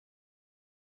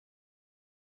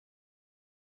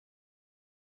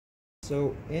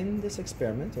So in this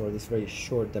experiment, or this very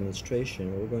short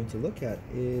demonstration, what we're going to look at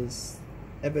is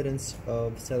evidence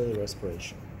of cellular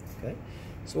respiration. Okay,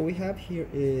 so what we have here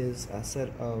is a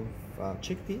set of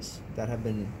chickpeas that have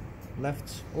been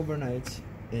left overnight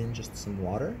in just some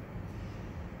water,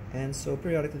 and so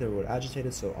periodically they were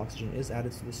agitated, so oxygen is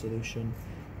added to the solution,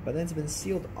 but then it's been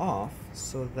sealed off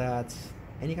so that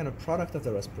any kind of product of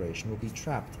the respiration will be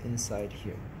trapped inside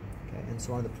here. Okay, and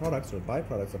so one of the products or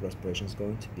byproducts of respiration is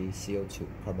going to be CO2,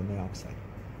 carbon dioxide.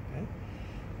 Okay,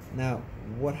 now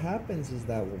what happens is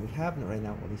that what we have right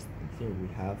now, at least in theory, we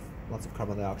have lots of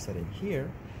carbon dioxide in here,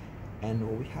 and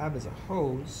what we have is a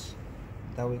hose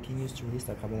that we can use to release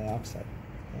that carbon dioxide.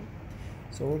 Okay?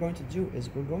 So what we're going to do is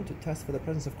we're going to test for the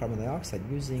presence of carbon dioxide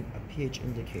using a pH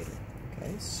indicator.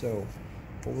 Okay, so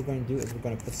what we're going to do is we're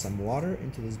going to put some water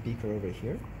into this beaker over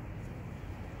here.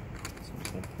 So I'm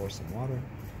just going to pour some water.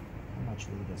 How much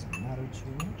really doesn't matter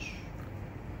too much.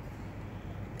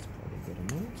 It's probably a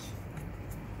good amount.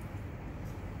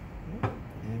 Okay.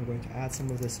 And we're going to add some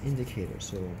of this indicator.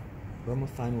 So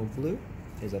bromothionyl blue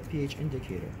is a pH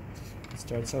indicator. It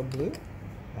starts out blue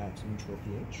at neutral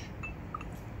pH,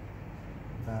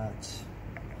 but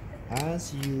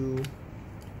as you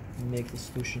make the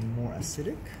solution more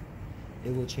acidic,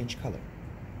 it will change color.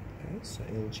 Okay, so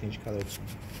it will change color to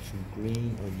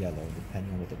green or yellow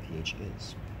depending on what the pH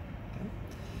is. Okay,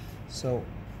 so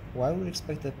why would we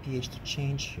expect the pH to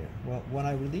change here? Well, when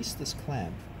I release this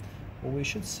clamp, what we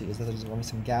should see is that there's going to be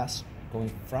some gas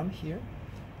going from here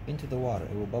into the water.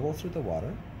 It will bubble through the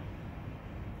water,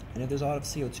 and if there's a lot of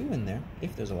CO2 in there,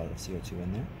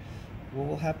 what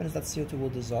will happen is that CO2 will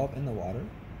dissolve in the water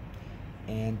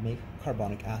and make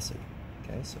carbonic acid.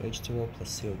 Okay, so H2O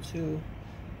plus CO2 will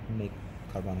make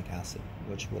carbonic acid,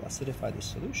 which will acidify the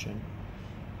solution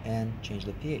and change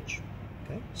the pH.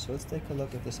 Okay, so let's take a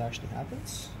look if this actually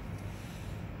happens.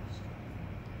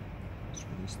 Let's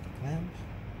release the clamp.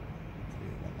 Hopefully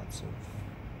we got lots of,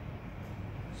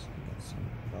 so we got some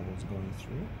bubbles going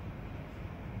through.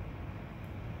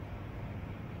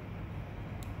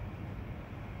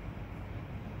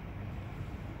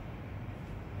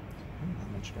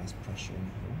 Not much gas pressure in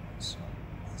here, so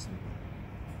that's good.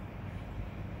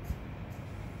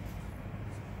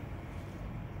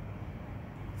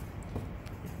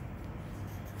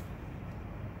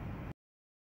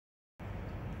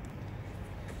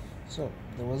 So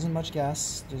there wasn't much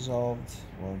gas dissolved,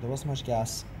 or there wasn't much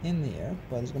gas in the air,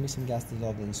 but there's going to be some gas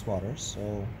dissolved in this water.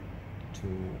 So to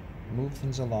move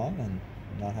things along and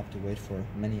not have to wait for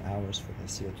many hours for the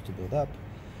CO2 to build up,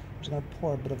 I'm just going to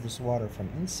pour a bit of this water from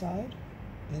inside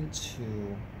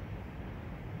into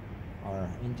our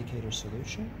indicator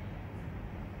solution.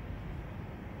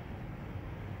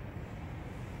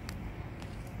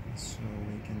 And so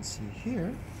we can see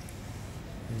here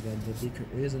is that the beaker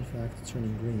is in fact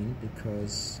turning green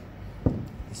because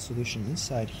the solution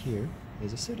inside here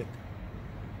is acidic.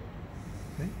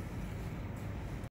 Okay.